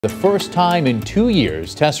The first time in 2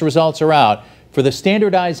 years, test results are out for the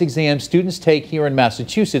standardized exam students take here in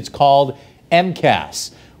Massachusetts called MCAS.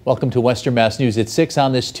 Welcome to Western Mass News at 6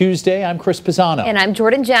 on this Tuesday. I'm Chris Pisano. And I'm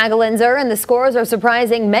Jordan Jagalinzer, and the scores are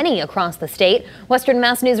surprising many across the state. Western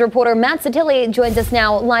Mass News reporter Matt Satilli joins us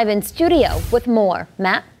now live in studio with more.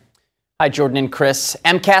 Matt? Hi, Jordan and Chris.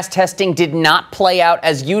 MCAS testing did not play out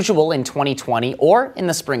as usual in 2020 or in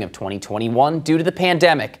the spring of 2021 due to the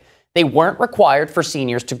pandemic. They weren't required for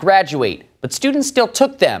seniors to graduate, but students still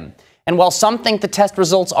took them. And while some think the test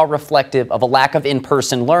results are reflective of a lack of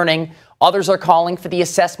in-person learning, others are calling for the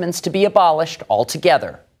assessments to be abolished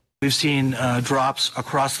altogether. We've seen drops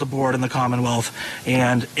across the board in the Commonwealth,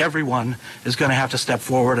 and everyone is going to have to step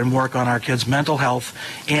forward and work on our kids' mental health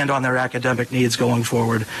and on their academic needs going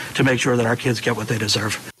forward to make sure that our kids get what they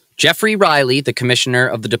deserve. Jeffrey Riley, the commissioner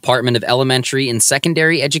of the Department of Elementary and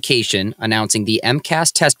Secondary Education, announcing the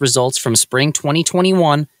MCAS test results from spring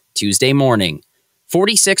 2021 Tuesday morning.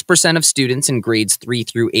 46% of students in grades 3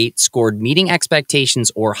 through 8 scored meeting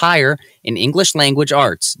expectations or higher in English language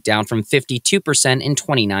arts, down from 52% in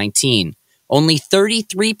 2019. Only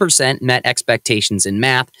 33% met expectations in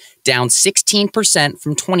math, down 16%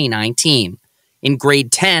 from 2019. In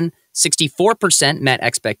grade 10, 64% met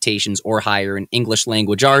expectations or higher in English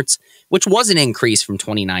language arts, which was an increase from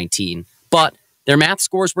 2019. But their math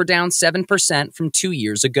scores were down 7% from 2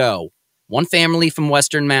 years ago. One family from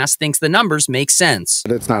Western Mass thinks the numbers make sense.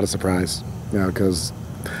 It's not a surprise, because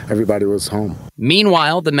everybody was home.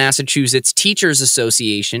 Meanwhile, the Massachusetts Teachers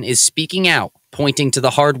Association is speaking out, pointing to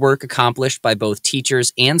the hard work accomplished by both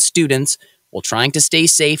teachers and students while trying to stay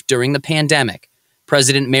safe during the pandemic.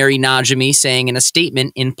 President Mary Najimy saying in a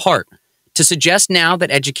statement, in part, to suggest now that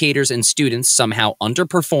educators and students somehow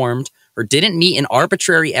underperformed or didn't meet an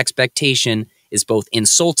arbitrary expectation is both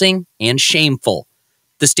insulting and shameful.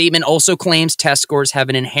 The statement also claims test scores have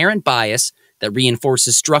an inherent bias that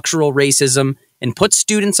reinforces structural racism and puts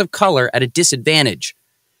students of color at a disadvantage.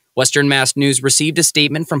 Western Mass News received a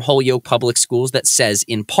statement from Holyoke Public Schools that says,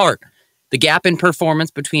 in part, the gap in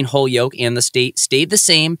performance between Holyoke and the state stayed the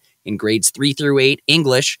same in grades 3 through 8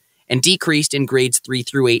 English and decreased in grades 3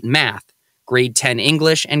 through 8 math, grade 10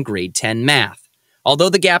 English, and grade 10 math.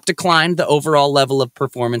 Although the gap declined, the overall level of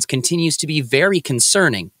performance continues to be very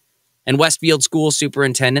concerning. And Westfield School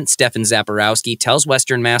Superintendent Stefan Zaporowski tells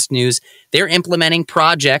Western Mass News they're implementing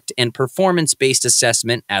project and performance-based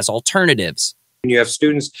assessment as alternatives. You have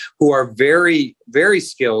students who are very, very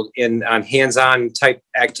skilled on hands-on type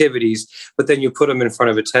activities, but then you put them in front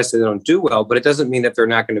of a test and they don't do well, but it doesn't mean that they're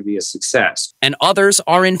not going to be a success. And others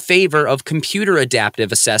are in favor of computer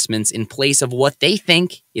adaptive assessments in place of what they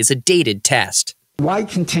think is a dated test. Why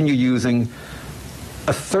continue using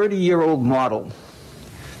a 30-year-old model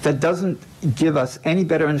that doesn't give us any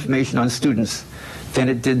better information on students than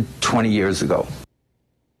it did 20 years ago?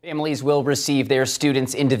 Families will receive their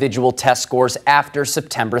students' individual test scores after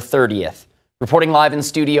September 30th. Reporting live in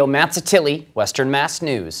studio, Matt Satilli, Western Mass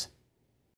News.